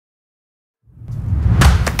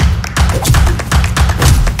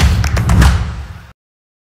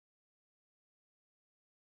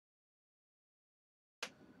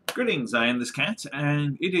Greetings, I am this cat,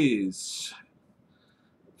 and it is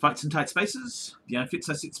Fights in Tight Spaces. The iFits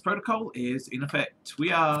iSits protocol is in effect.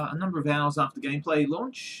 We are a number of hours after gameplay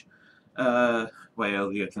launch, way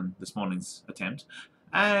earlier than this morning's attempt,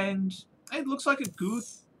 and it looks like a good,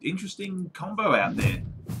 interesting combo out there.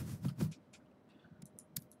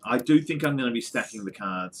 I do think I'm going to be stacking the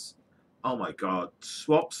cards. Oh my god.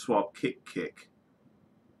 Swap, swap, kick, kick.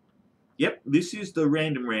 Yep, this is the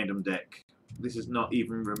random deck. This is not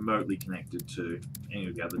even remotely connected to any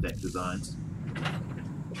of the other deck designs.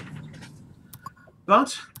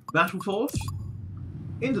 But, battle forth,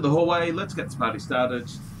 into the hallway, let's get this party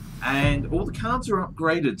started. And all the cards are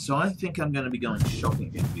upgraded, so I think I'm going to be going shopping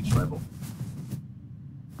against each level.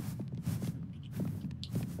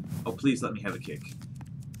 Oh, please let me have a kick.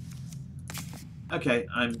 Okay,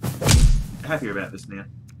 I'm happier about this now.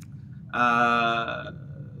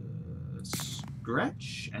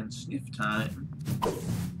 Scratch and sniff time.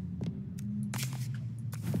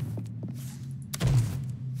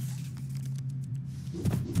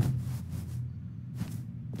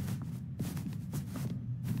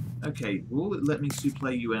 Okay, will it let me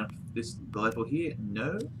suplex you out of this level here?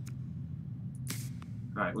 No.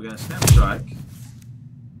 Alright, we're going to snap strike.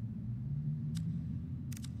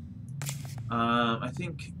 I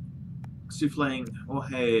think souffling. Oh,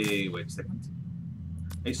 hey, wait a second.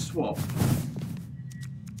 A swap.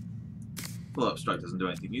 Pull-up strike doesn't do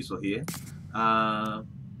anything useful here. A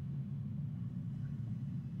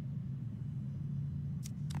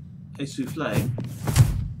souffle.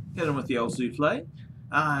 Hit him with the old souffle.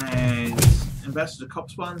 And Ambassador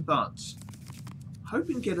cops one, but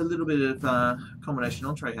hoping to get a little bit of combination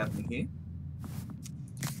entree happening here.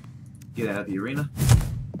 Get out of the arena.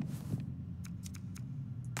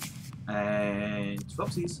 And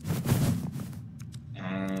swapsies.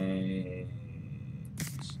 And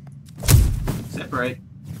separate.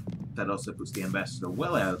 That also puts the Ambassador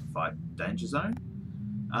well out of the fight danger zone.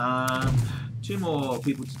 Two more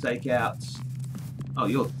people to take out. Oh,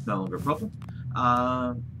 you're no longer a problem.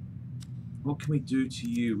 What can we do to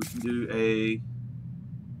you? We can do a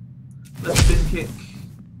left spin kick.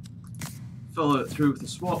 Follow it through with a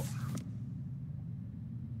swap.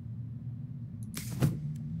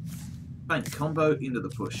 Bang combo into the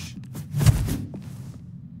push.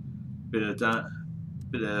 Bit of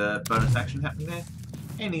bonus action happening there.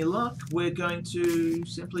 Any luck, we're going to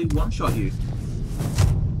simply one-shot you.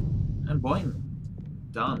 And boing.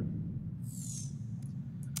 Done.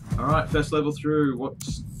 Alright, first level through.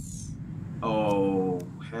 What's... Oh,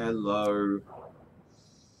 hello.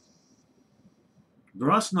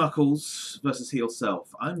 Brass Knuckles versus Heel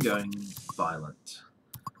Self. I'm going violent.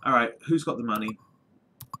 Alright, who's got the money?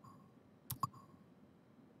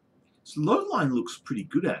 Low line looks pretty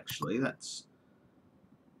good, actually. That's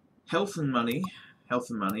health and money, health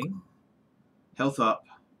and money, health up,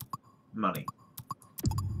 money.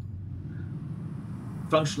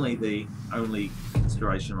 Functionally, the only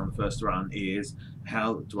consideration on the first run is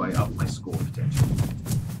how do I up my score potential.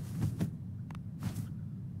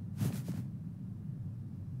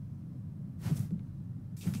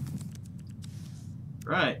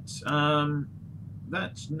 Right,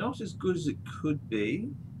 that's not as good as it could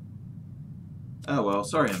be. Oh well,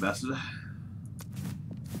 sorry Ambassador.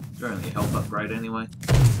 You're only a health upgrade anyway.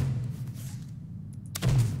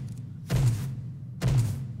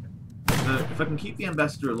 So if I can keep the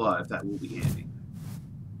Ambassador alive, that will be handy.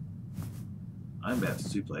 I'm about to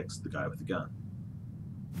suplex the guy with the gun.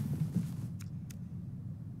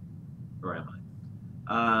 Or am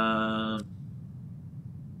I?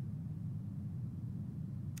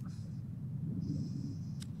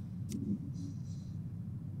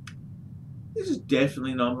 This is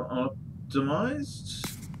definitely not optimized.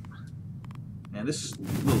 And this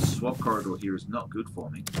little swap corridor here is not good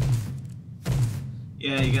for me.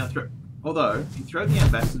 Yeah, you're going to throw... Although, if you throw the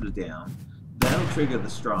Ambassador down, that'll trigger the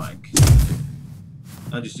strike.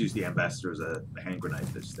 I'll just use the Ambassador as a hand grenade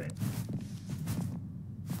this thing.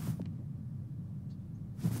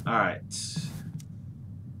 Alright.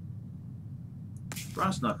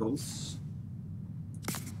 Brass Knuckles.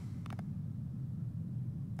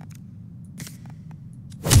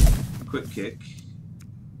 Quick kick.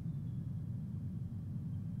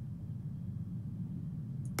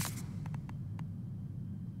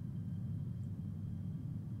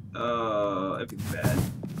 Everything's bad.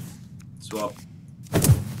 Swap.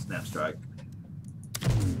 Snap strike.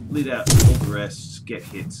 Lead out all the rest. Get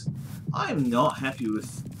hits. I'm not happy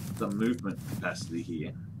with the movement capacity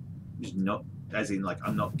here. Just not, as in, like,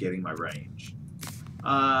 I'm not getting my range.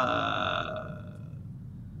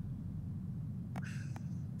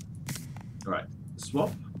 Right.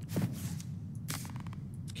 Swap.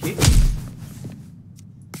 Kick.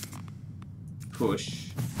 push,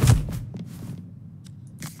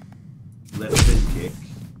 left spin kick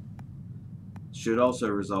should also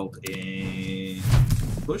result in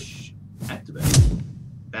push, activate,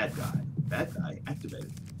 bad guy,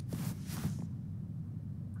 activated.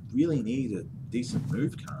 Really need a decent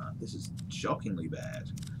move card. This is shockingly bad.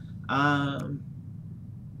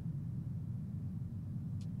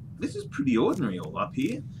 This is pretty ordinary all up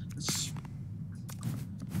here.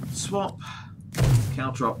 Swap,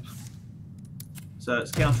 caltrop. So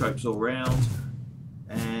it's caltrops all round.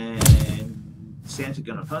 And Santa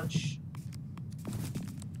gonna punch.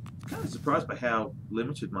 Kind of surprised by how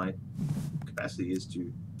limited my capacity is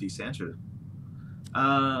to de-Santa.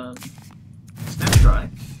 Snap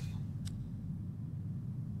strike.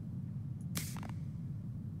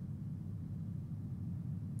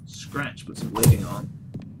 Scratch, put some bleeding on.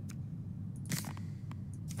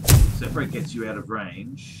 Separate gets you out of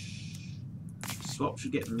range. Swap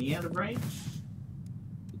should get me out of range.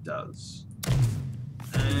 It does.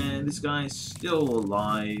 And this guy is still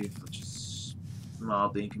alive, which is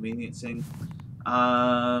mildly inconveniencing.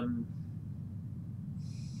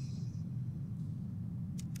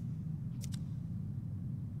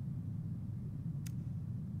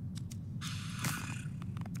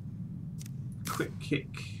 Quick kick.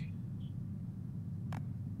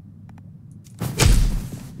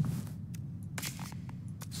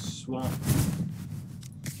 Swap.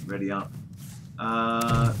 Ready up.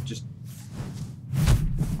 Just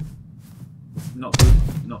not good,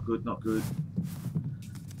 not good, not good.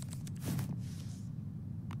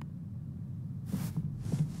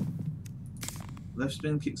 Left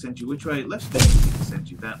spin kick sends you which way? Left spin kick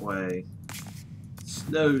sends you that way.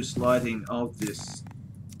 Slow sliding of this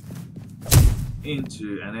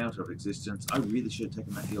into and out of existence. I really should have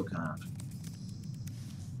taken that heal card.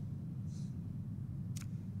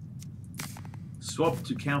 Swap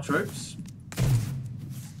to caltropes.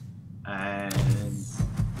 And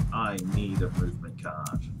I need a movement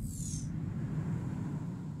card.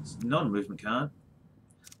 It's not a movement card,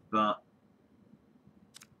 but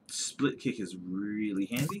split kick is really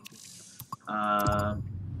handy.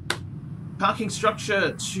 Parking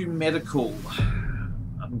structure to medical.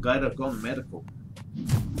 I'm glad I've gone medical.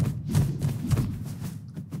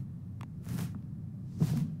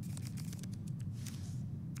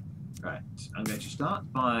 Right, I'm going to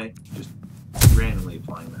start by just randomly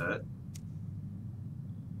applying the hurt.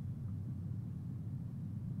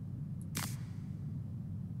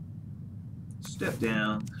 Step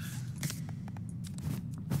down.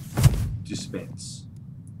 Dispense.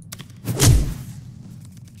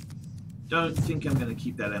 Don't think I'm going to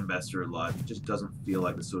keep that ambassador alive. It just doesn't feel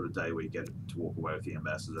like the sort of day where you get to walk away with the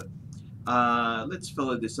ambassador. Let's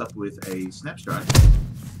follow this up with a snap strike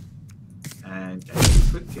and a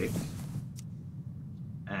quick kick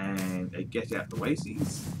and a get out the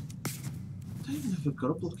waysies. I don't even know if I've got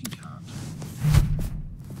a blocking card.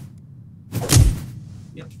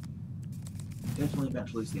 Yep. Definitely about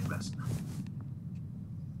to lose the ambassador.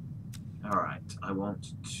 Alright, I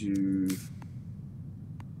want to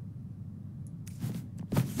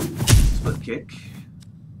split kick.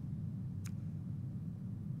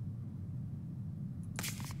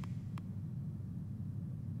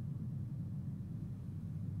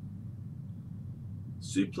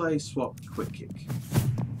 Suplex, swap, quick kick.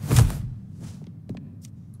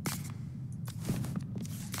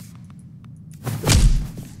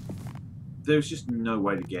 There's just no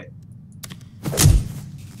way to get.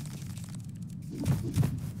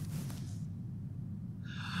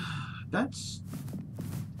 That's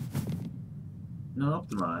not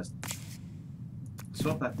optimized.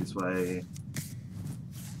 Swap back this way.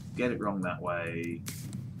 Get it wrong that way.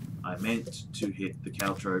 I meant to hit the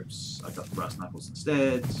caltropes. I got the brass knuckles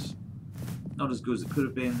instead. Not as good as it could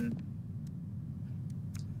have been.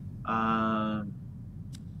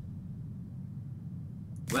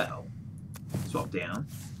 Well, swap down.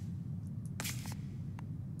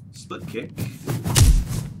 Split kick.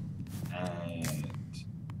 And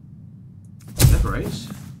separate.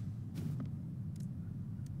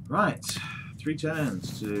 Right. 3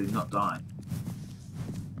 turns to not die.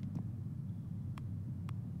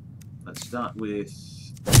 Let's start with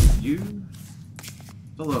you.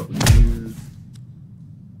 Follow up with you.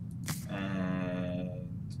 And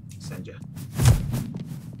send you.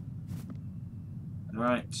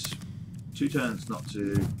 Alright. 2 turns not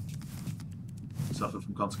to suffer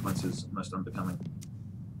from consequences most unbecoming.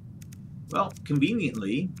 Well,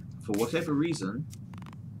 conveniently, for whatever reason,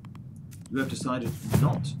 you have decided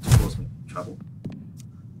not to cause me trouble.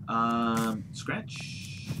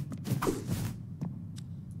 Scratch.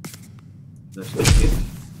 Left kick.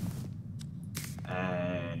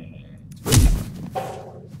 And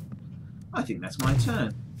I think that's my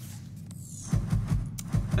turn.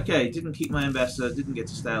 Okay, didn't keep my ambassador, didn't get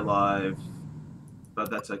to stay alive, but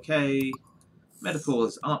that's okay. Medical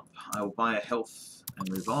is up. I will buy a health and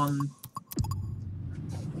move on.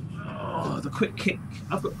 Oh, the quick kick.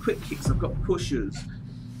 I've got quick kicks, I've got pushes.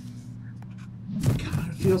 God,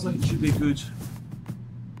 it feels like it should be good.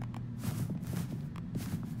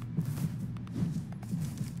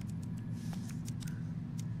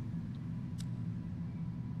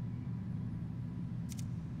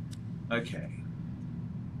 Okay.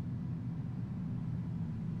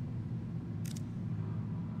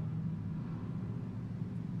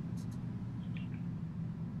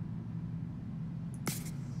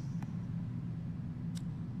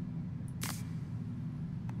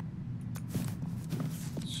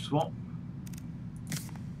 Swap.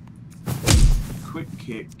 Quick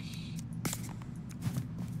kick.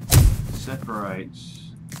 Separate.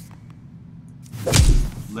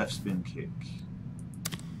 Left spin kick.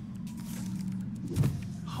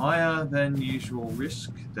 Higher than usual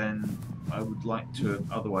risk than I would like to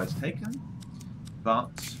have otherwise taken, but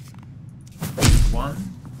one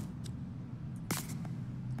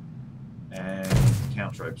and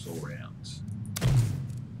counter ropes all round.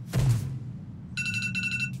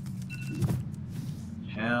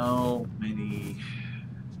 How many?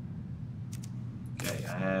 Okay,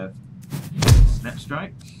 I have snap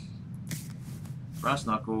strike, brass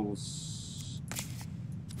knuckles,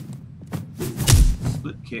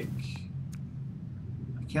 split kick.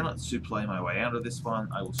 I cannot suplex my way out of this one.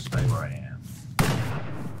 I will stay where I am.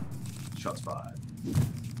 Shots fired.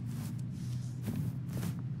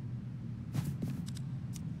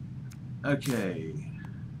 Okay.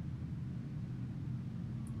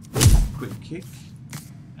 Quick kick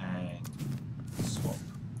and swap.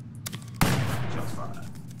 Shots fired.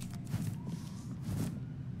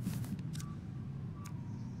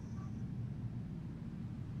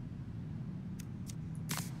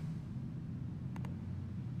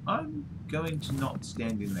 I'm going to not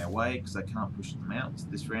stand in their way because I can't push them out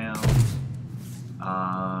this round.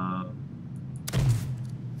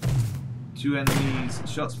 Two enemies,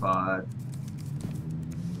 shots fired.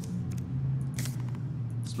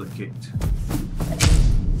 Split kicked.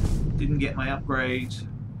 Didn't get my upgrade,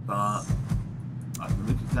 but I can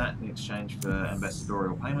live with that in exchange for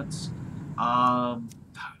ambassadorial payments. Those are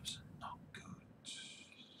not good.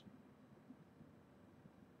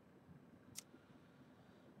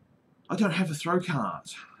 I don't have a throw card.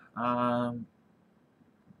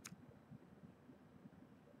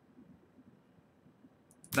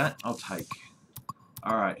 That I'll take.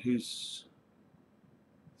 Alright, who's...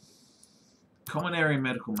 Common area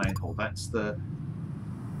medical main hall. That's the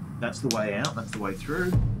way out, that's the way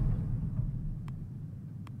through.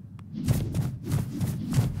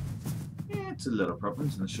 Yeah, it's a lot of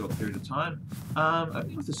problems in a short period of time.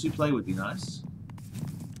 Opening with a suplex would be nice.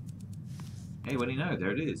 Hey, what do you know?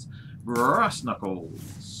 There it is. Brass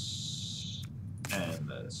knuckles. And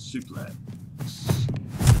the suplex.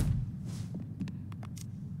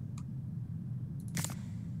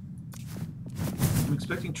 I'm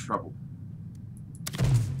expecting trouble.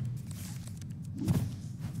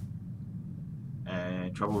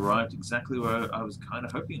 And trouble arrived exactly where I was kind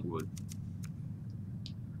of hoping it would.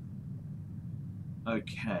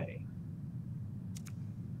 Okay.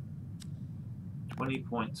 20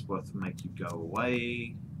 points worth will make you go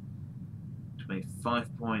away.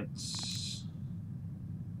 25 points.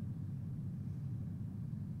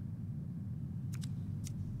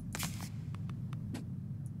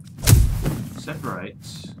 Separate.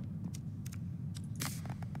 It's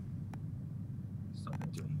not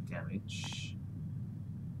going to do any damage.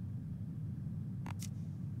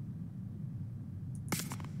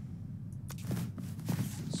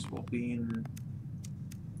 Swap in.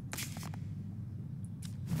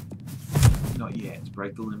 Not yet.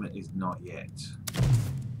 Break the limit is not yet.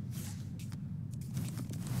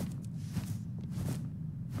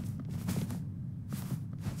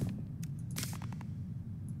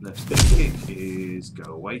 Left spin kick is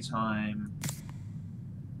go away time.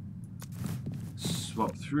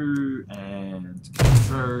 Swap through and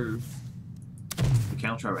counter. The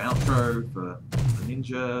counter outro for the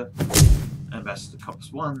ninja. Ambassador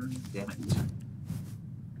cops 1. Damn it.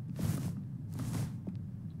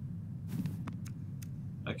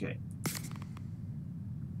 Okay.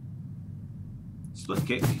 Split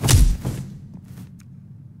kick.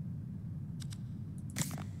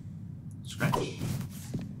 Scratch.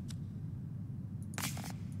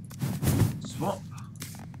 Swap.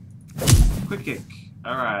 Quick kick.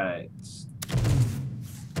 Alright.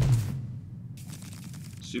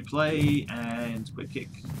 Suplex and quick kick.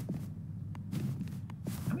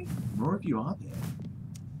 How many more of you are there?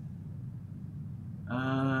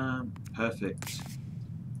 Perfect.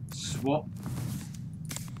 Swap.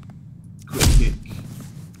 Quick kick.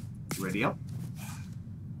 Ready up.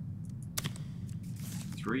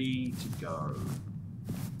 3 to go.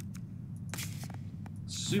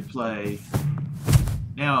 Suplex.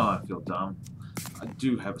 Now I feel dumb. I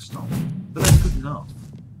do have a stomp, but that's good enough.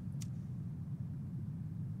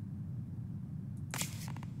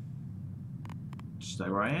 Stay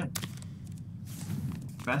where I am.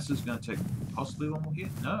 Ambassador's going to take possibly one more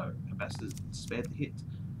hit. No, Ambassador spared the hit.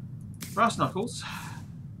 Brass knuckles.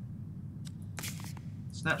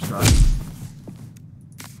 Snap strike.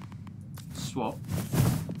 Swap.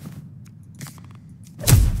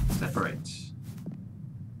 Separate.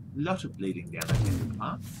 Lot of bleeding down that end of the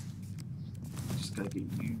path. Just gotta get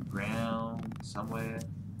you ground somewhere.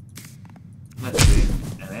 Let's in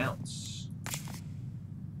and out.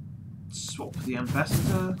 Swap the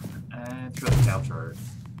Ambassador and throw the Caltro.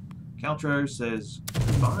 Caltro says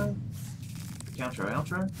goodbye. Caltro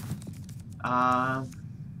outro.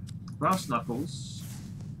 Brass knuckles.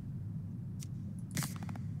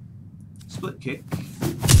 Split kick.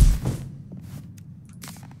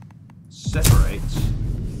 Separate.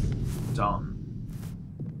 Done.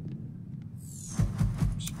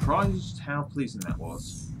 Surprised how pleasing that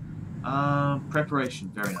was.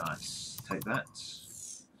 Preparation, very nice. Take that.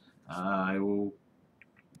 I won't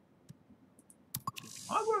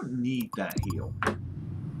need that heal.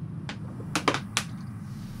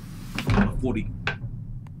 40.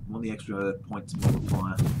 Want the extra points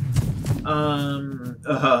multiplier. How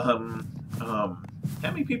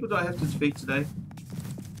many people do I have to defeat today?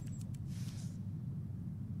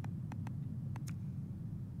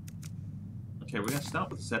 Okay, we're going to start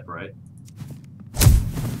with separate.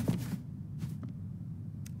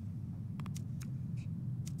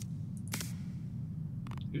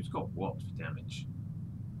 Who's got what for damage?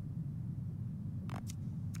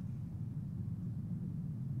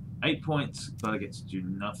 8 points, but I get to do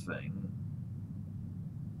nothing.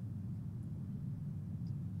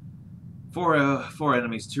 Four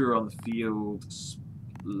enemies, 2 are on the field.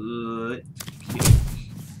 Split kick.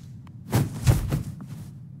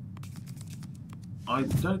 I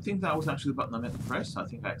don't think that was actually the button I meant to press. I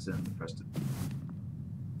think I accidentally pressed it.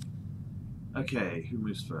 Okay, who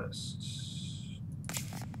moves first?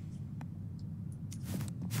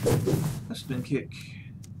 A spin kick.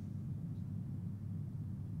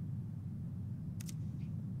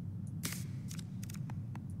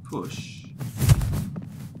 Push.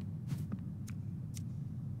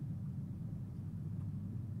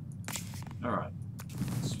 Alright.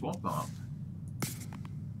 Swap up.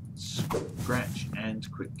 Scratch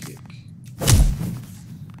and quick kick.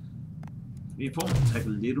 The informant will take a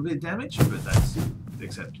little bit of damage, but that's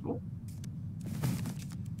acceptable.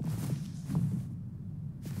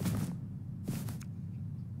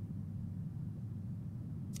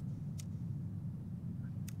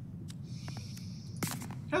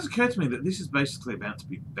 It has occurred to me that this is basically about to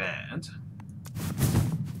be bad.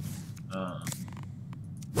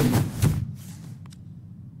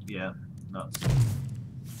 Yeah, nuts.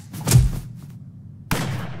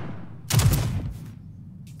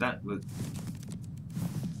 That was...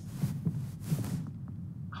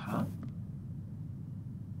 Huh?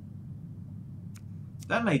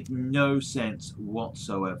 That made no sense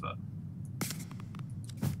whatsoever.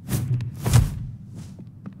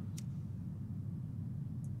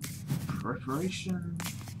 Preparation.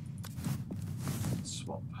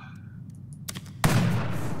 Swap.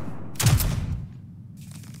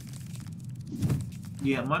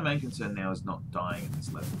 Yeah, my main concern now is not dying at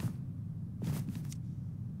this level.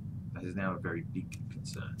 That is now a very big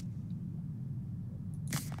concern.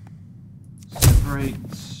 Separate.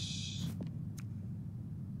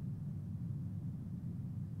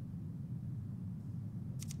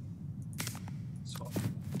 Swap.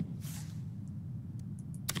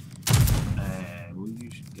 And well, you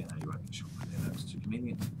should get out your own shot there. That's too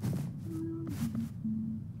convenient.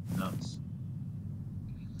 Nuts.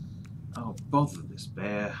 Oh, bother this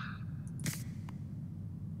bear.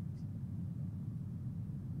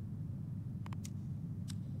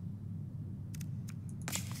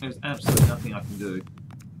 There's absolutely nothing I can do.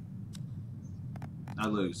 I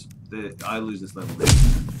lose. I lose this level.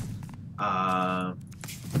 Might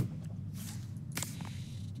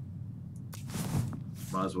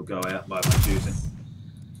as well go out by my choosing.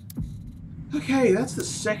 Okay, that's the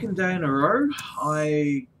second day in a row.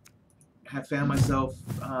 I have found myself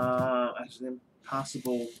at an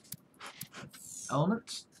impassable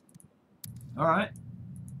element. Alright.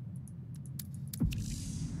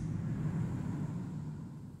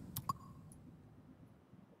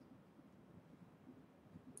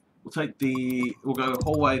 We'll go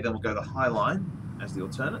whole way, then we'll go the high line as the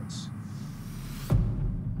alternate.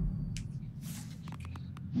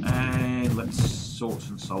 And let's sort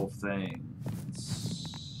and solve things.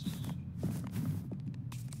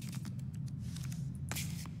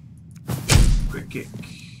 Quick kick.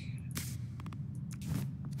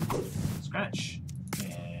 Scratch.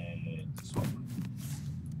 And swap.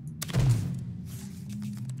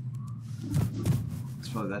 Let's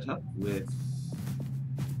follow that up with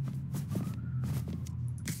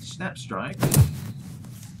Snap Strike.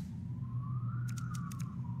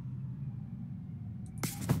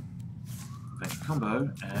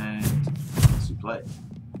 Combo and suplex.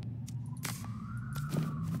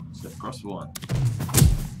 Step across one.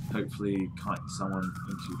 Hopefully kite someone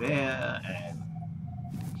into there, and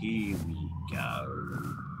here we go.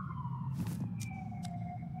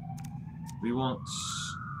 We want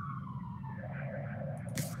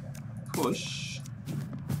push,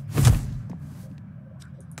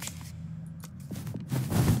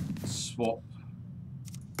 swap,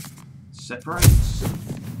 separate.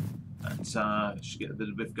 Should get a bit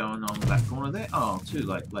of biff going on the back corner there. Oh, too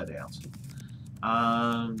late, let out.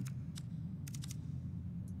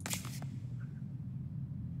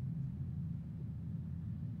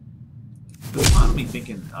 There's part of me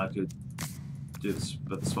thinking I could do this,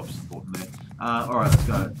 but the swap's important there. Alright, let's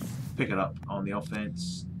go. Pick it up on the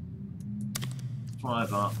offense.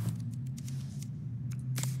 5 up.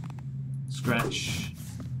 Scratch.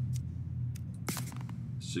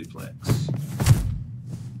 Suplex.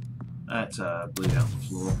 That's bleed out the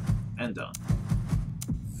floor, and done.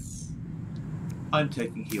 I'm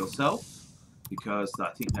taking heal self, because I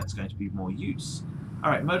think that's going to be more use.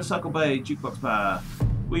 Alright, Motorcycle Bay, Jukebox Bar.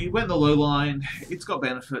 We went the low line. It's got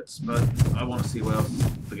benefits, but I want to see what else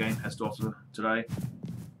the game has to offer today.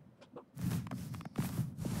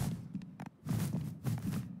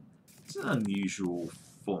 It's an unusual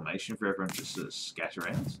formation for everyone just to scatter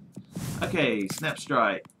around. Okay, Snap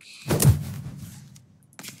Strike.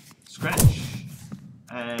 Scratch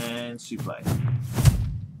and suplex.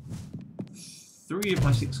 3 of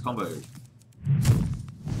my 6 combo.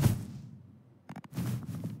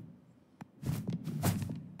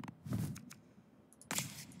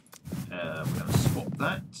 We're going to swap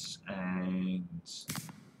that, and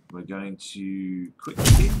we're going to quick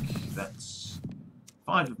kick. That's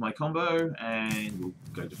 5 of my combo, and we'll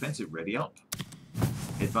go defensive. Ready up.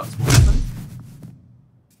 Headbutts will happen.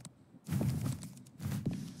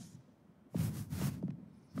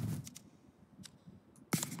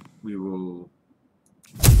 We will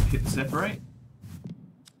hit separate.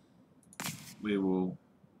 We will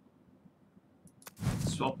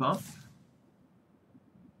swap up.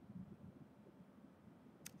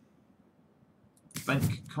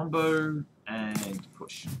 Bank combo and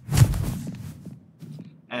push.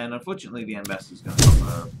 And unfortunately the ambassador's going to have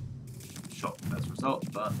a shot as a result,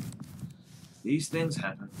 but these things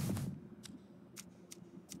happen.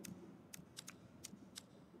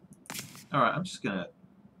 Alright, I'm just going to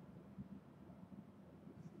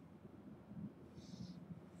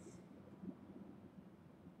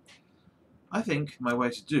I think my way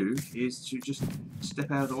to do is to just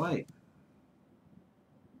step out of the way.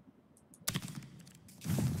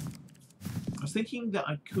 I was thinking that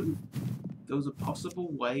there was a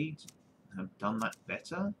possible way to have done that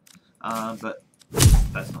better, but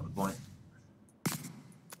that's not the point.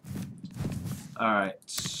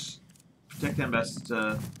 Alright, protect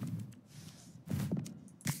ambassador,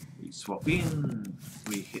 we swap in,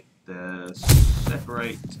 we hit the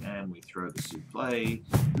separate, and we throw the suplex.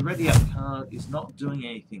 The ready up card is not doing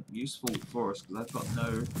anything useful for us because I've got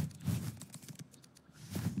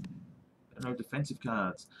no defensive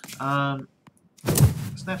cards.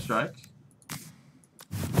 Snap Strike,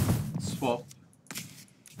 swap,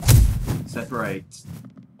 separate.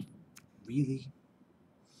 Really?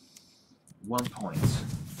 1 point.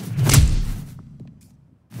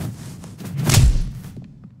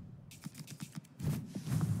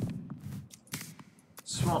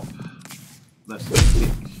 Swap. Let's kick.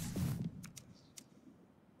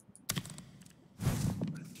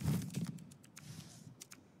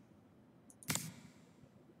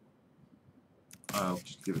 I'll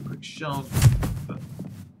just give a quick shove.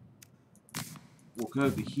 Walk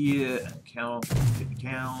over here and hit the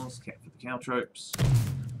cows, for the cow tropes.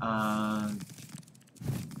 Up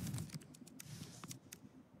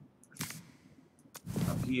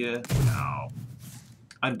here. Ow.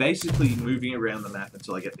 I'm basically moving around the map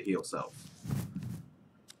until I get the heal self.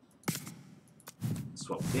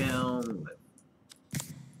 Swap down,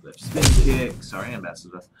 left spin kick. Sorry,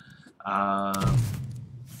 ambassador.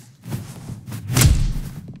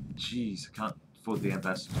 Jeez, I can't for the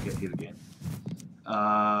ambassador to get hit again.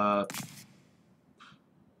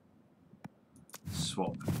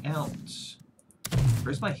 Swap out.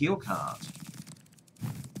 Where's my heal card?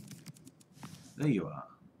 There you are.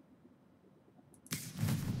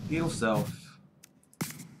 Heal self.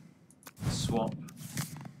 Swap.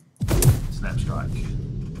 Snap strike.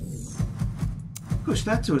 Push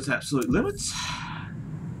that to its absolute limits.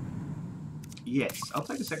 Yes, I'll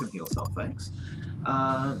take a second heal self, thanks.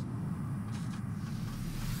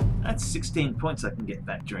 That's 16 points I can get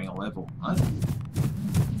back during a level. I'm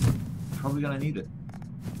probably going to need it.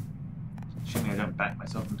 Assuming I don't back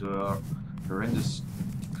myself into a horrendous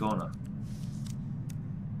corner.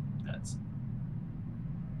 That's...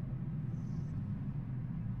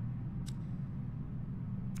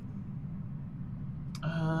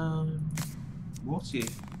 what's your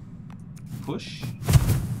push?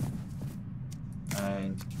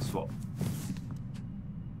 And swap.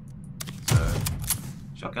 So,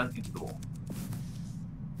 shotgun into the wall.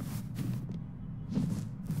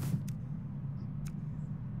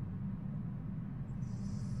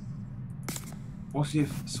 What's your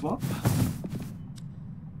swap?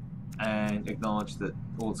 And acknowledge that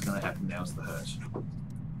all that's going to happen now is the hurt.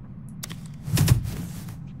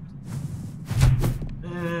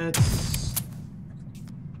 It's...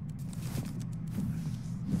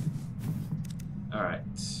 alright.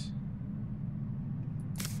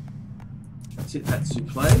 Let's hit that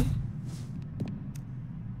suplex.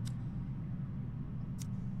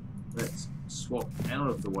 Let's swap out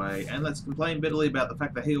of the way, and let's complain bitterly about the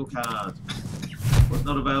fact the heal card was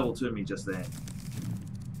not available to me just then.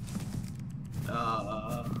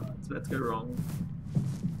 It's about to go wrong.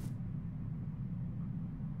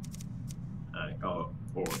 Oh,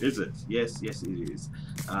 or is it? Yes, yes it is.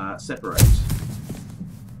 Separate.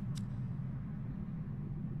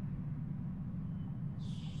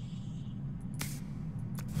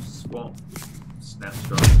 Swap. Snap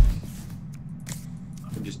strike.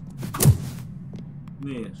 I can just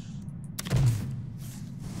miss.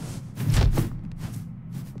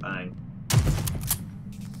 Bang.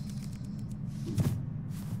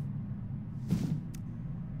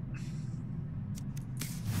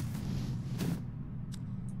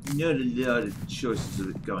 Not a lot of choices of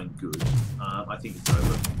it going good. I think it's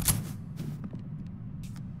over.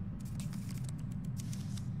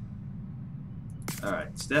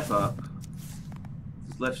 Alright, step up.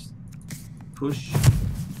 Left push.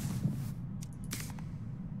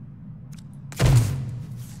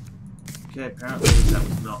 Okay, apparently that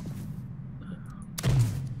was not.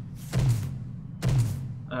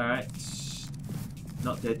 Alright.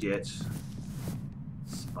 Not dead yet.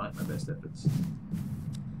 Despite my best efforts.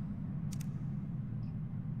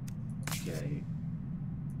 Okay.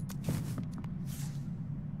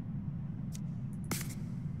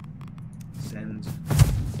 Send.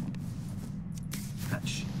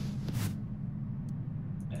 Patch.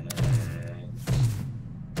 And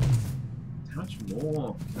how much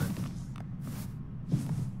more can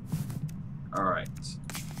I... Alright.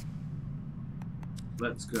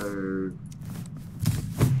 Let's go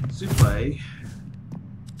suplex.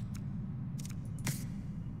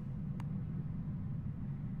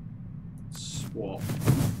 Swap.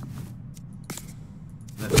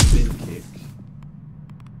 Then a spin kick.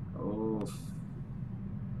 Oh.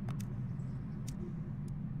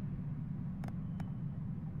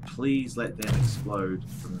 Please let them explode.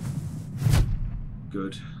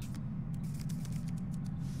 Good.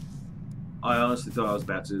 I honestly thought I was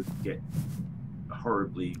about to get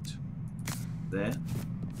horribly there.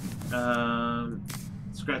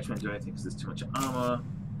 Scratch won't do anything because there's too much armor.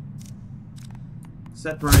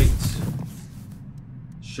 Separate.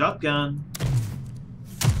 Shotgun.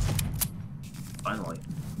 Finally.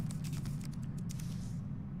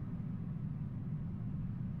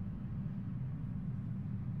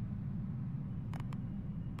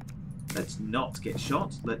 Let's not get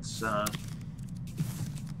shot. Let's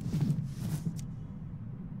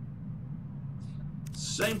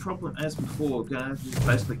same problem as before. Gonna just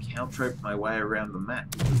basically caltrope my way around the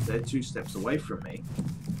map because they're 2 steps away from me.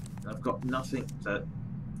 And I've got nothing that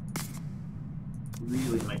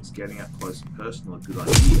really makes getting up close and personal a good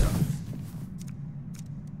idea.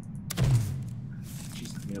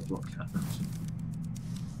 Jeez, I'm gonna block that.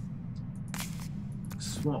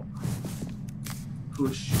 Swap.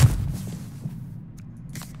 Push.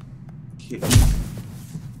 Kick.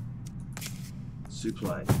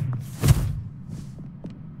 Suplex.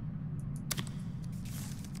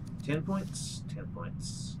 10 points. 10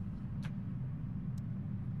 points.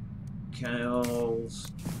 Cows.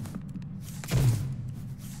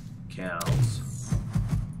 Cows.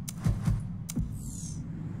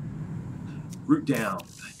 Root down.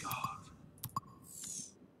 Thank God.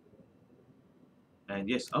 And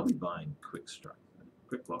yes, I'll be buying quick strike.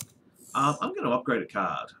 Quick block. I'm going to upgrade a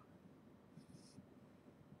card.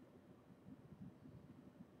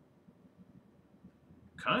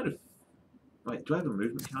 Kind of. Wait, do I have a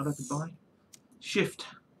movement card I can buy? Shift.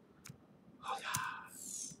 Oh, yeah.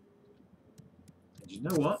 And you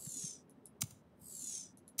know what?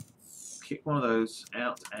 Kick one of those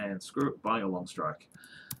out and screw it, buying a long strike.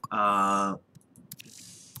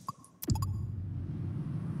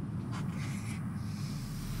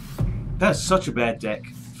 That's such a bad deck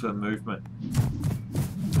for movement.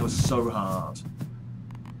 It was so hard.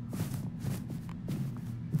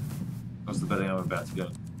 What's the betting I'm about to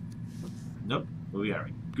go? Nope, we are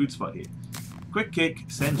in a good spot here. Quick kick,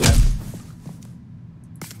 send jack.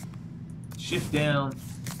 Shift down.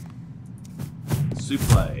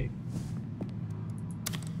 Suplex.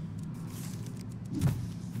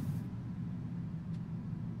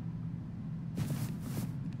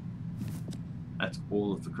 That's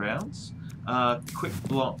all of the crowds. Quick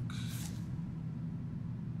block.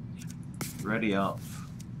 Ready up.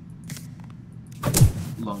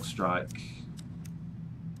 Long strike.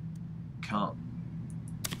 Can't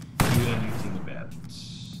do anything about it.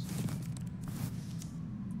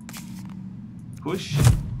 Push.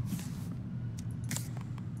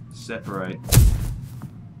 Separate.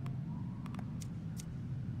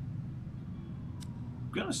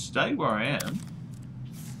 I'm gonna stay where I am.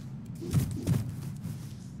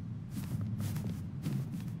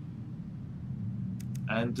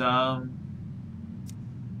 And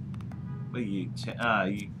well, you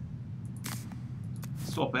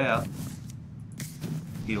swap out,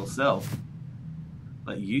 heal self.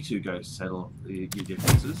 Let you two go settle your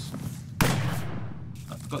differences.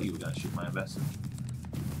 I forgot you were going to shoot my ambassador.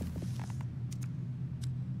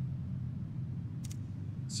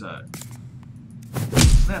 So,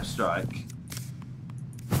 snap strike,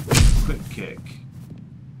 quick kick.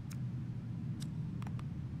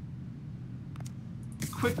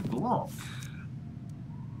 Quick block.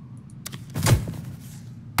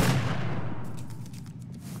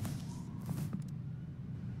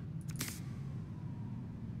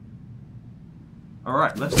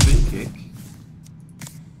 Alright, left spin kick.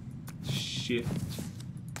 Shift.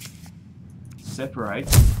 Separate.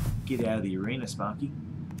 Get out of the arena, Sparky.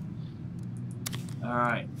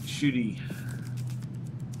 Alright, Shooty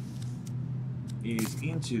is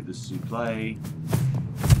into the suplex,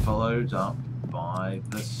 followed up by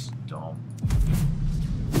the stomp.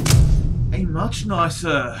 A much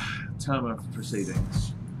nicer term of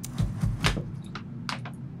proceedings.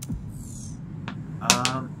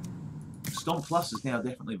 Stomp Plus is now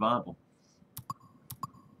definitely viable.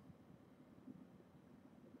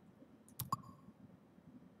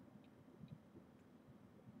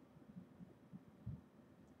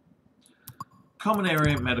 Common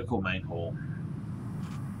area, medical, main hall.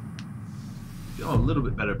 Feel a little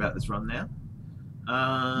bit better about this run now.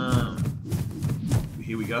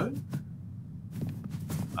 Here we go.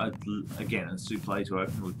 Again, a suplex to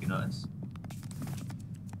open would be nice.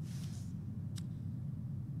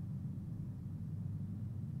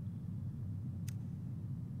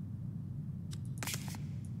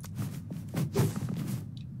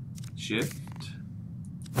 Shift.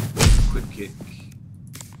 Quick kick.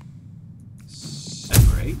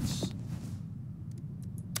 Separate.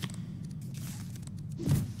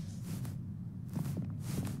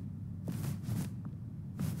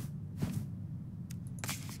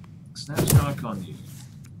 Snap strike on you.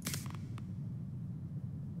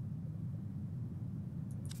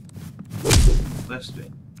 Left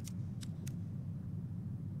spin.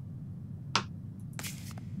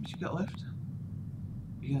 What you got left?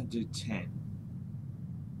 You're gonna do 10.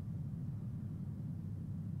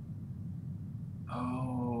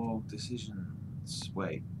 Oh, decisions.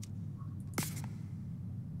 Wait.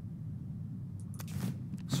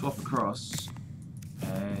 Swap across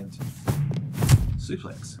and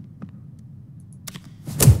suplex.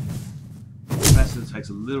 Ambassador takes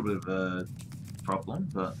a little bit of a problem,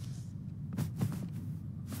 but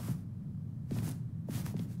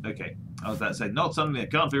okay. I was about to say, not something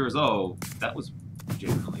that can't be resolved. That was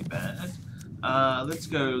generally bad. Let's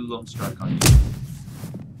go long strike on you.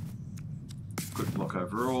 Quick block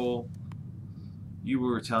overall. You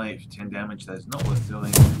will retaliate for 10 damage. That is not worth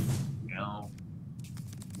doing. Ow.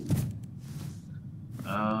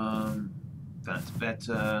 That's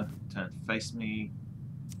better. Turn to face me.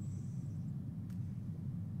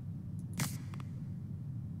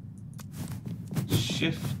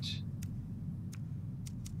 Shift.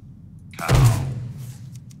 Cow.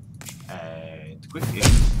 And quick hit.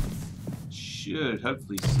 Shoot. should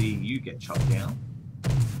hopefully see you get chopped down.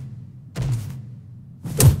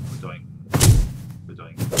 We're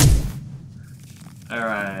doing.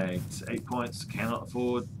 Alright, 8 points, cannot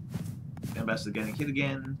afford. Ambassador getting hit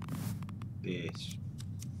again. Bitch.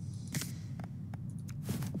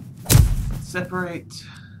 Separate.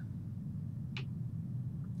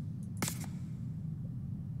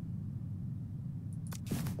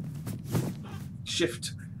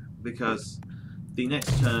 Shift, because the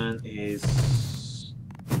next turn is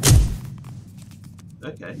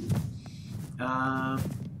okay.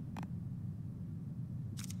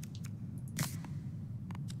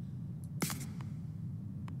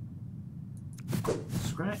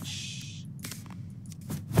 Scratch,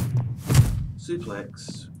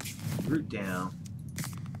 suplex, root down,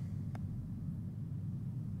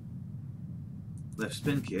 left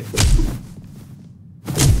spin kick.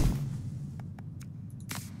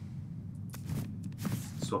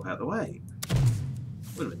 Swap out the way.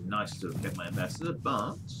 Would have been nice to have kept my ambassador,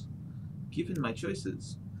 but given my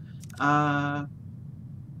choices, honestly,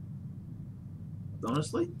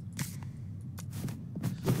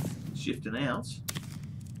 shifting out.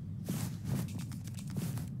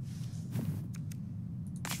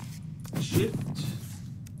 Shift,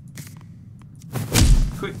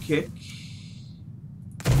 quick kick,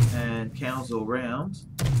 and cows all round.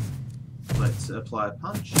 Let's apply a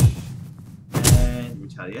punch. And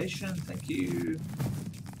retaliation, thank you.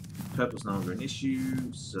 Purple's no longer an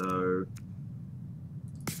issue, so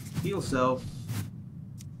heal self,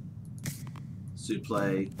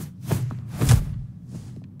 suplex,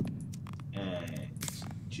 and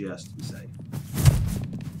just to be safe.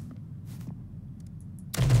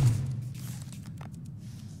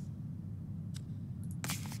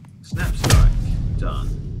 Snap strike, done.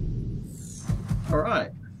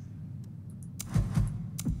 Alright.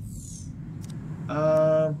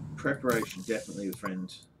 Preparation, definitely the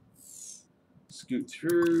friend. Scoot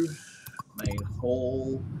through, main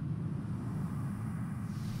hall.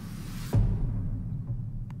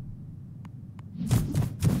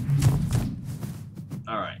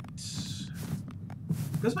 Alright.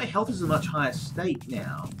 Because my health is a much higher state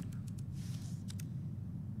now.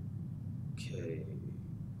 Okay.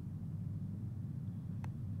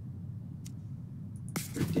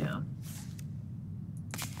 Root down.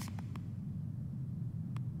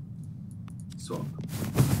 Swap.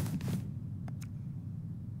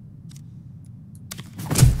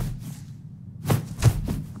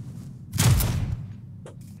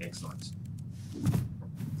 Excellent.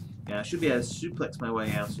 Now I should be able to suplex my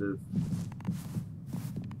way out of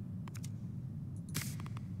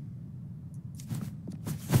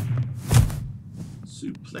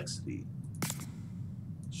suplexity.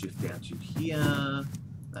 Shift down to here.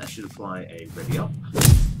 That should apply a ready up.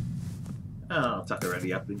 I'll tuck a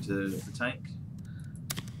ready up into the tank.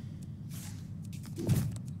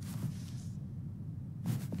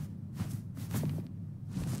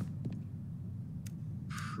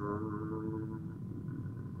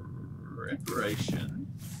 Preparation.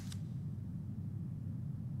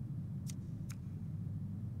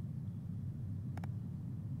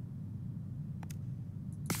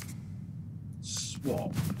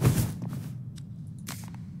 Swap.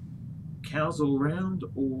 Cows all round,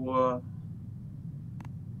 or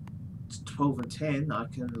it's 12 and 10. I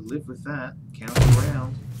can live with that. Cows all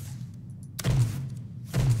round.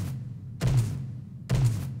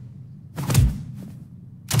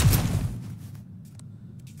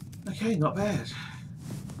 Okay, not bad.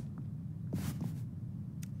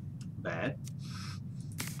 Bad.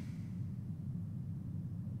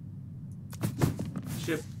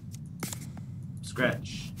 Ship.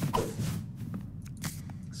 Scratch.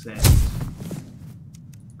 Sand.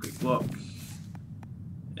 Quick block.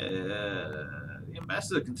 The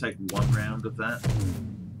ambassador can take one round of that.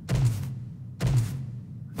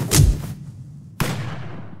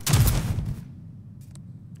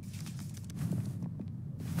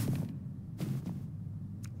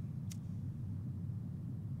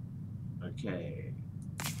 Okay.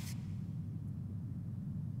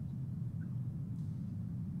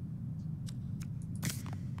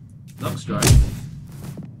 Knock strike.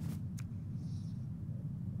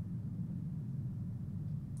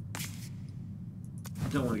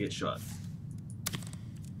 Don't want to get shot.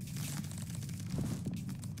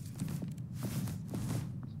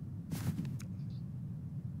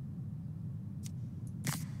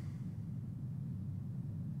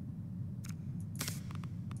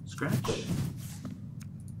 Scratch.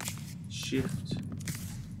 Shift.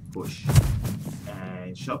 Push.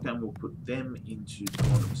 And shotgun will put them into the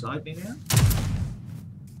corner beside me now.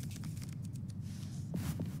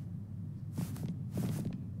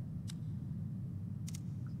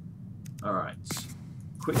 Alright.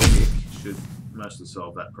 Quick kick should mostly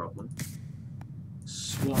solve that problem.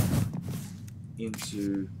 Swap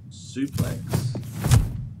into suplex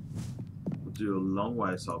will do a long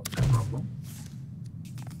way of solving that problem.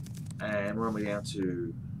 And where are we down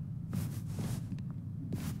to?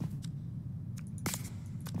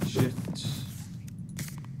 Shift,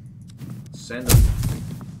 send them,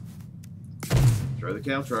 throw the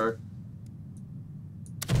counter,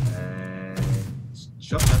 and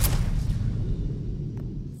shotgun.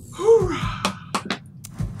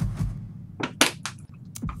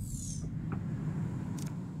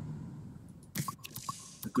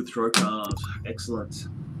 A good throw card, excellent.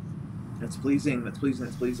 That's pleasing, that's pleasing,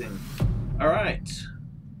 that's pleasing. Alright,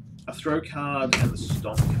 a throw card and the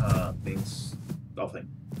stomp card means nothing.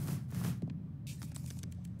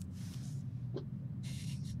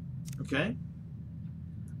 Okay.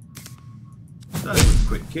 Starting with a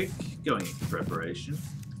quick kick, going into preparation,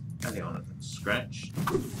 adding on a scratch,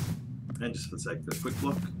 and just for the sake of a quick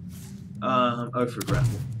block, O for a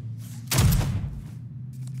grapple.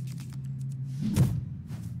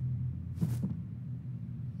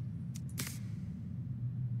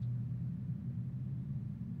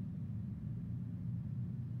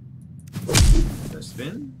 No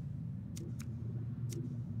spin.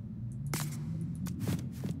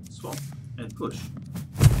 Swap and push.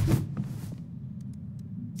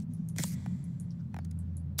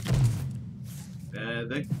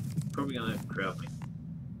 They're probably going to crowd me.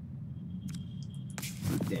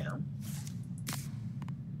 Put down.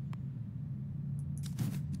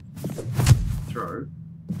 Throw.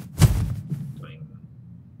 Going.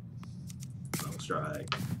 Long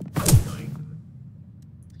strike. Going.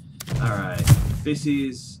 Alright. This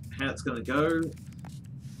is how it's going to go.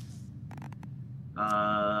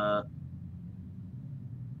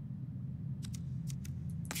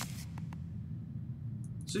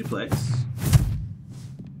 Suplex.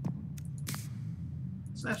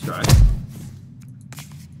 Snap strike.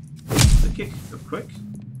 The kick of quick.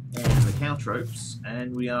 And the cow tropes.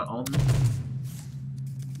 And we are on.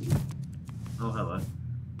 Oh, hello.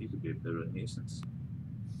 You could be a bit of a nuisance.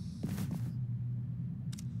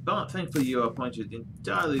 But thankfully you are pointed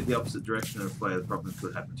entirely the opposite direction of where the problem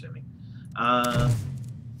could happen to me.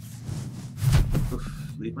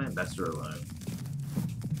 Leave my ambassador alone.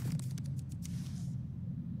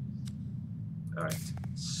 Alright.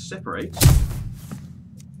 Separate.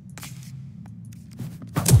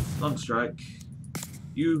 Long strike.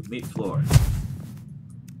 You meet floor.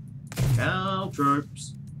 Cow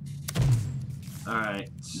tropes.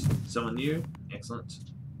 Alright. Someone new. Excellent.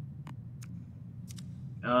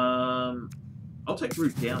 I'll take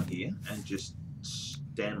root down here and just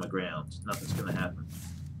stand my ground. Nothing's going to happen.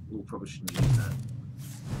 We'll probably shouldn't use that.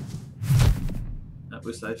 No,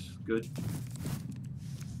 we're safe. Good.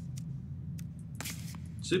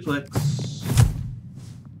 Suplex.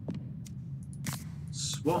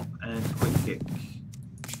 Swap and quick kick.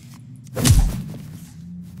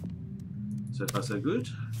 So far so good.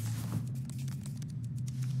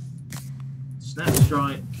 Snap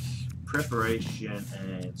strike, preparation,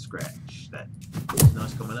 and scratch. That's a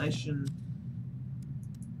nice combination.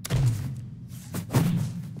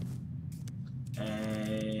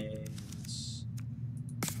 And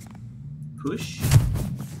push.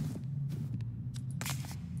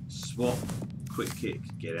 Swap, quick kick,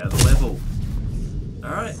 get out of the level.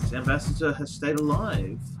 Alright, the ambassador has stayed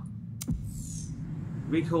alive.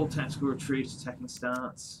 Recall, tactical retreat, attacking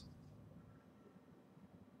stance.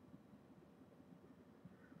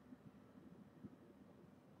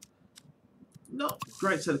 Not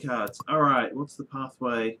great set of cards. Alright, what's the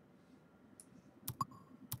pathway?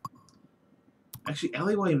 Actually,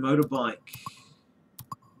 alleyway motorbike.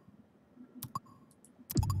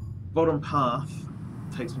 Bottom path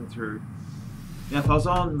takes me through. Now, if I was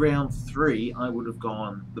on round 3, I would have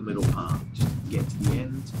gone the middle path just to get to the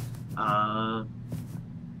end.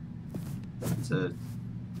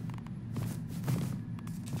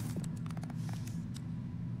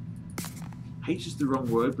 H is the wrong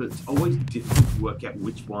word, but it's always difficult to work out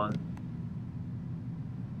which one.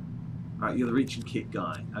 Alright, you're the reach and kick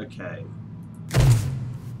guy. Okay.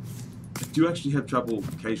 I do actually have trouble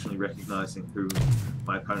occasionally recognizing who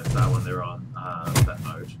my opponents are when they're on that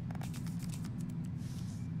mode.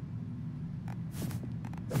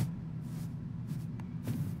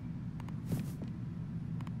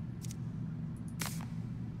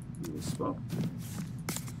 Spot.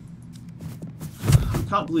 I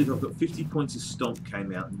can't believe I've got 50 points of stomp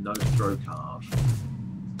came out and no throw card.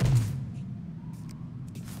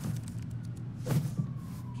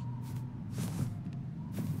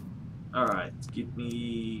 Alright, give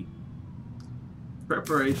me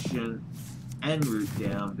preparation and root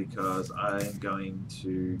down because I am going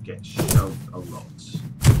to get shoved a lot.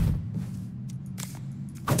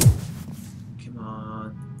 Come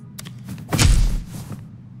on.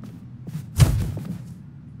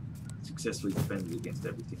 Successfully defended against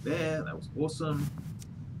everything there. That was awesome.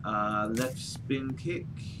 Left spin kick.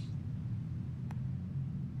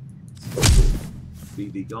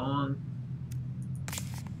 BB gone.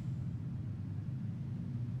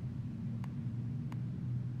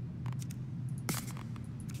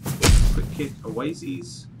 Quick kick,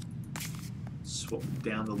 Oases. Swap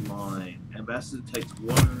down the line. Ambassador takes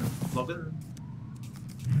one flogging.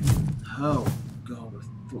 Oh god,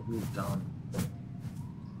 I thought we were done.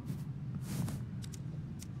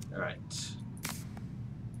 Alright.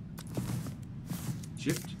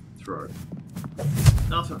 Shift, throw.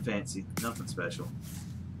 Nothing fancy, nothing special.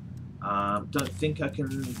 Don't think I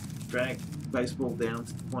can drag baseball down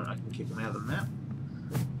to the point I can kick him out of the map.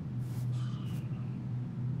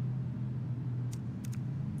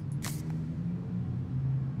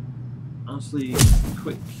 Honestly,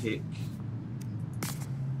 quick kick.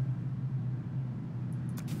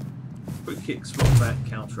 Quick kick, swap back,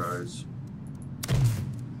 counters.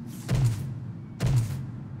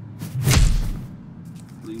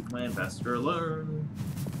 Leave my ambassador alone.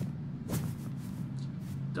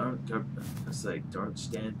 Don't go. I say, don't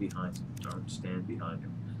stand behind him. Don't stand behind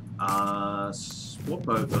him. Swap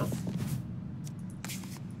over.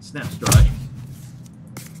 Snap strike.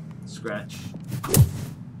 Scratch.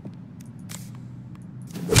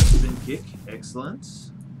 Spin kick. Excellent.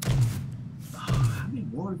 Oh, how many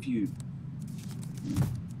more of you?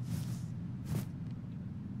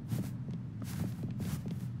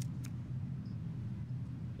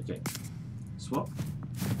 Okay. Swap.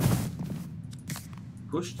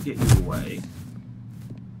 Push to get you away.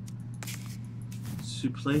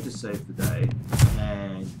 Suplex to save the day.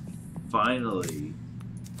 And finally,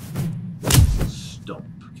 stomp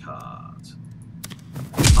card.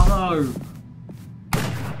 Oh no!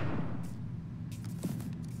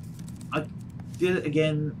 I did it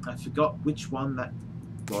again. I forgot which one that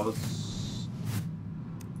was.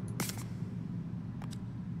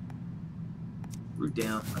 Root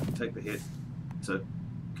down. I can take the hit. So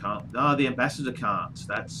can't. No, the ambassador can't.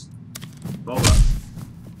 That's bother.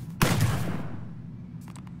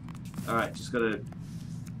 Alright, just gotta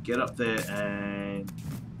get up there and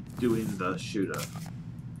do in the shooter.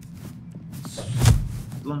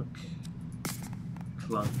 Clunk.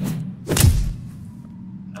 Clunk.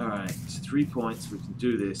 Alright, 3 points. We can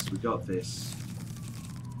do this. We got this.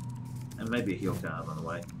 And maybe a heal card on the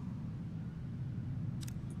way.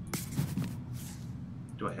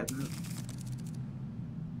 Do I have any?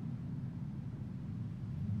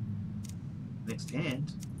 Next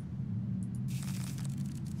hand.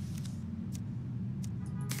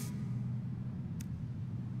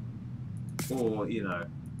 Or, you know,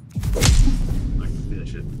 I can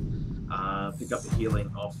finish it. Pick up the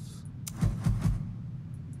healing off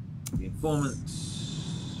the informant.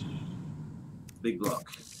 Big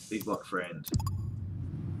block friend.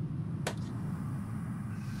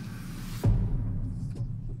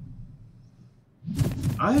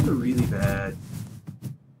 I have a really bad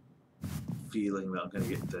feeling that I'm going to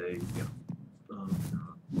get the, you know, oh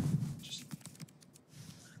god, just,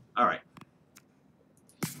 alright.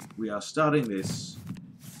 We are starting this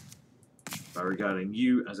by regarding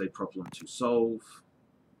you as a problem to solve.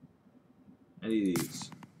 And it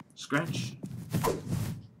is scratch.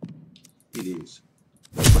 It is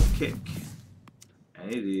quick kick.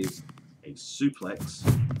 And it is a suplex.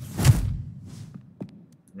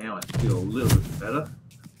 Now I feel a little bit better.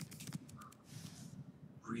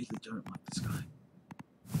 Really don't like this guy.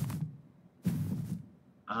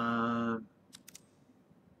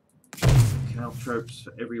 Caltropes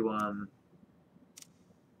for everyone.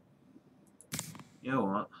 You know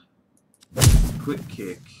what? Quick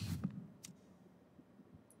kick.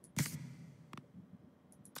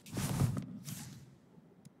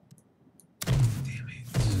 Damn it.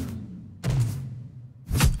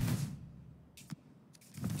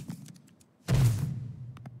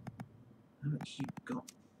 How much you got?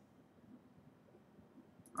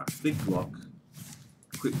 Alright, big block.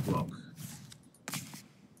 Quick block.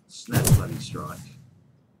 Snap bloody strike.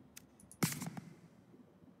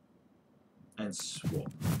 And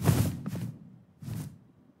swap.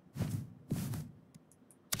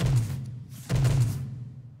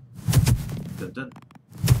 Dun dun.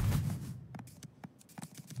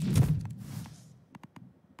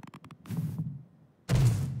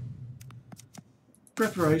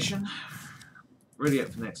 Preparation. Ready up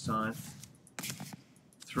for next time.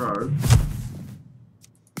 Throw.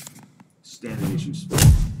 Standard issue spawn.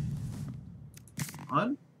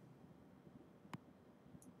 I'm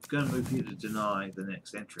going to move here to deny the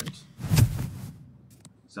next entrant.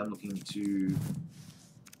 So I'm looking to...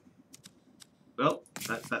 Well,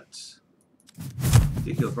 that's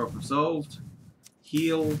particular problem solved.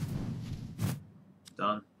 Heal.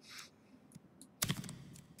 Done.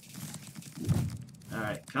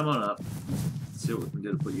 Alright, come on up. Let's see what we can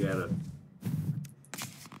do to put you out of...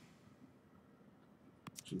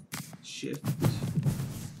 Shift.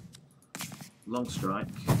 Long strike.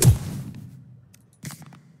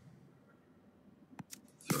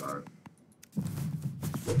 Throw.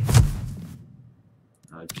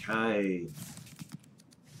 Okay.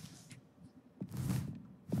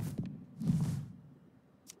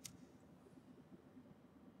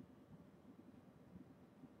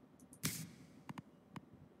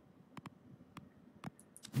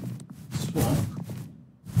 Swamp.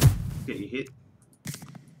 Get your hit.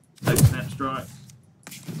 Take the snap strike.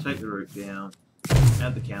 Take the root down.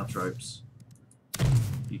 Add the caltropes.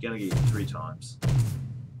 You're going to get it 3 times.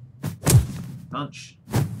 Punch.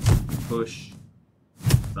 Push.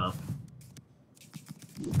 Thump.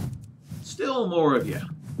 Still more of you.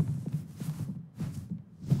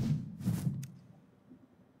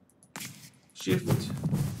 Shift.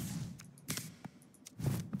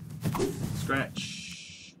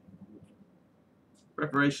 Scratch.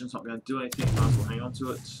 Preparation's not going to do anything, might as well hang on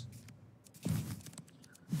to it.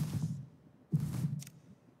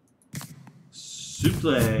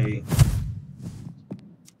 Suplex.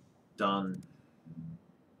 Done.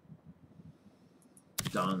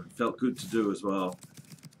 Done. Felt good to do as well.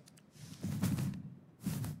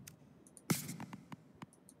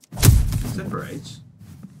 Separate.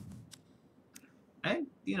 And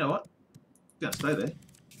you know what? Gonna stay there.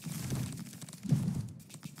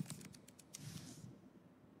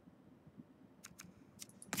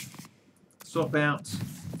 Swap out.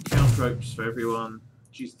 Caltropes for everyone.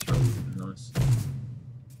 Jeez, the throw would have been nice.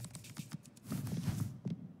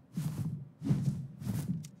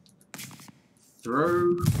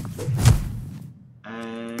 Throw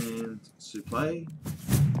and suplex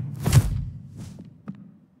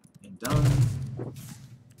and done.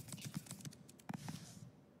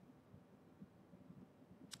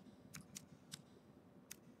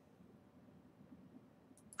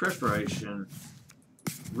 Preparation,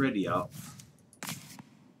 ready up.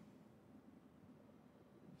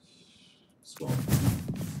 Swap.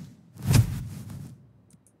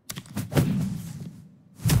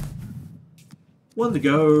 One to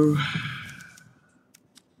go.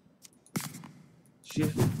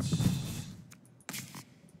 Shift.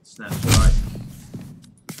 Snap strike.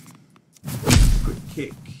 Quick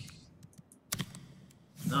kick.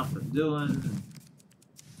 Nothing doing.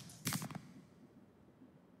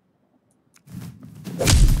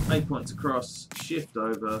 8 points across. Shift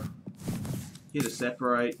over. Hit a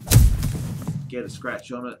separate. Get a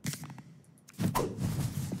scratch on it.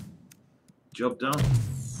 Job done.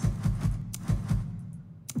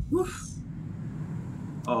 Woof.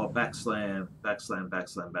 Oh, backslam, backslam,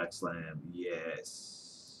 backslam, backslam.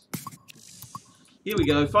 Yes. Here we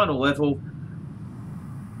go, final level.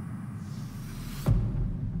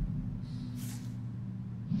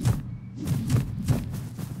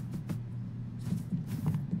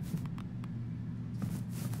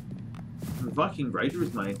 The Viking Raider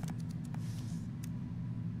is made.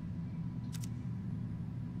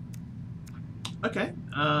 Okay.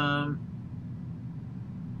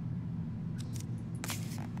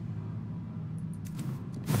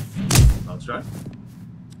 Strike.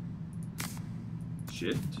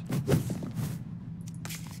 Shift.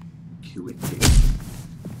 Quick kick.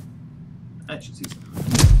 That should see some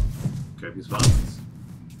copious violence.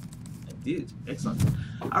 It did. Excellent.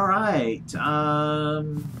 Alright.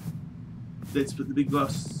 Let's put the big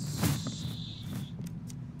boss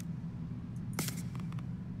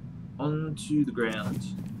onto the ground.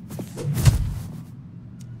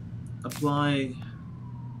 Apply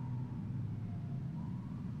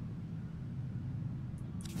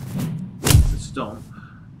stomp.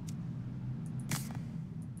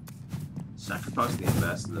 Sacrifice the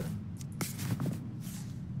ambassador.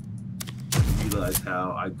 Realize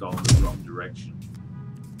how I've gone in the wrong direction.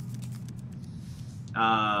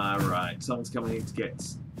 Right. Someone's coming in to get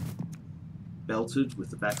belted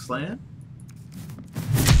with the backslam.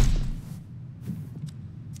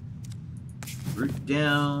 Root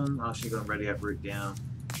down. Oh, she's got ready up. Root down.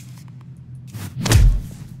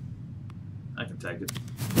 I can take it.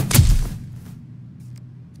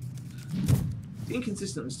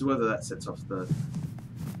 Inconsistent as to whether that sets off the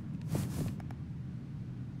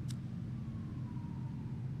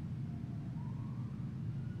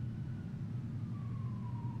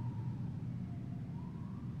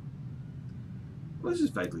Well, this is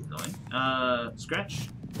vaguely annoying. Scratch.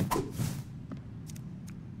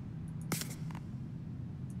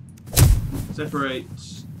 Separate.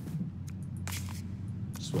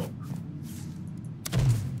 Swap.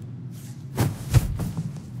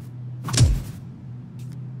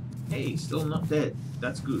 Hey, still not dead.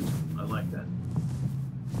 That's good. I like that.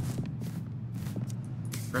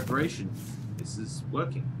 Preparation. This is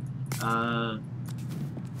working.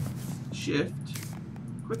 Shift.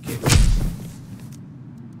 Quick kick.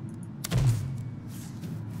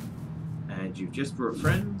 And you've just brought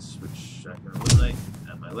friends, which I can eliminate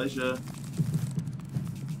at my leisure.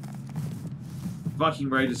 Viking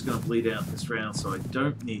Raiders going to bleed out this round, so I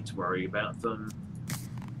don't need to worry about them.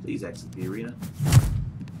 Please exit the arena.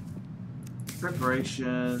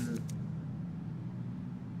 Preparation.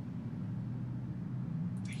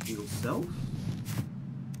 Heal self.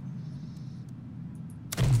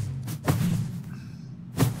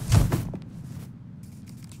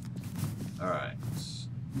 Alright.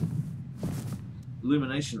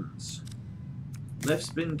 Illuminations. Left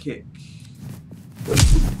spin kick.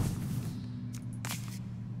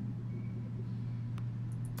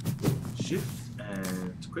 Shift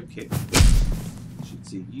and quick kick. Should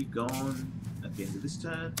see you gone at the end of this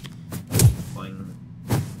turn. Playing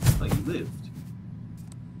like you lived.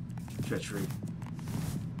 Treachery.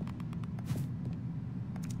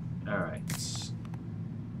 Alright.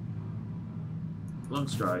 Long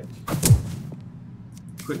strike.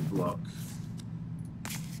 Quick block.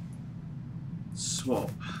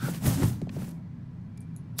 Swap.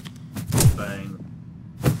 Bang.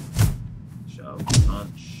 Shove.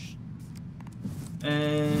 Punch.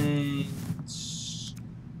 And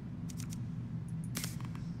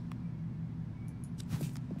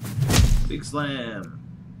big slam.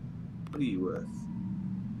 What are you worth?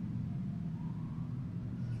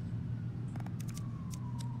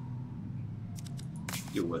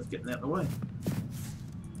 You're worth getting out of the way.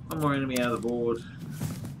 One more enemy out of the board.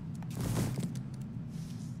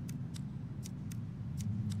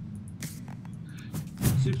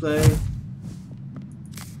 Suplex.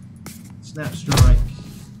 Snap strike.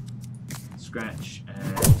 Scratch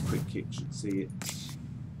and quick kick should see it.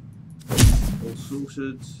 All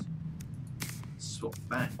sorted. Swap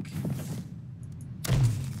back.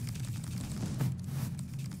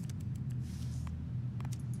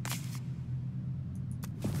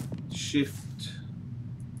 Shift.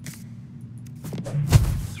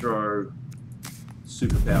 Throw.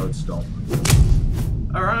 Superpowered stomp.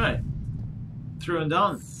 Alright. Through and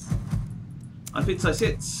done. iFits,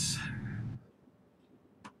 iSits.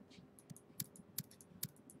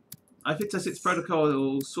 iFits, iSits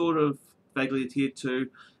protocol sort of vaguely adhered to.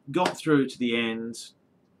 Got through to the end.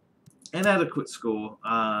 An adequate score.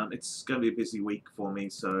 It's going to be a busy week for me,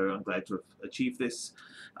 so I'm glad to have achieved this.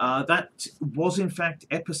 That was in fact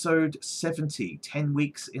episode 70, 10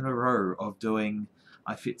 weeks in a row of doing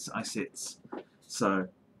iFits, iSits. So,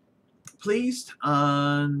 pleased,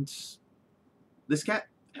 and this cat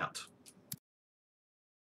out.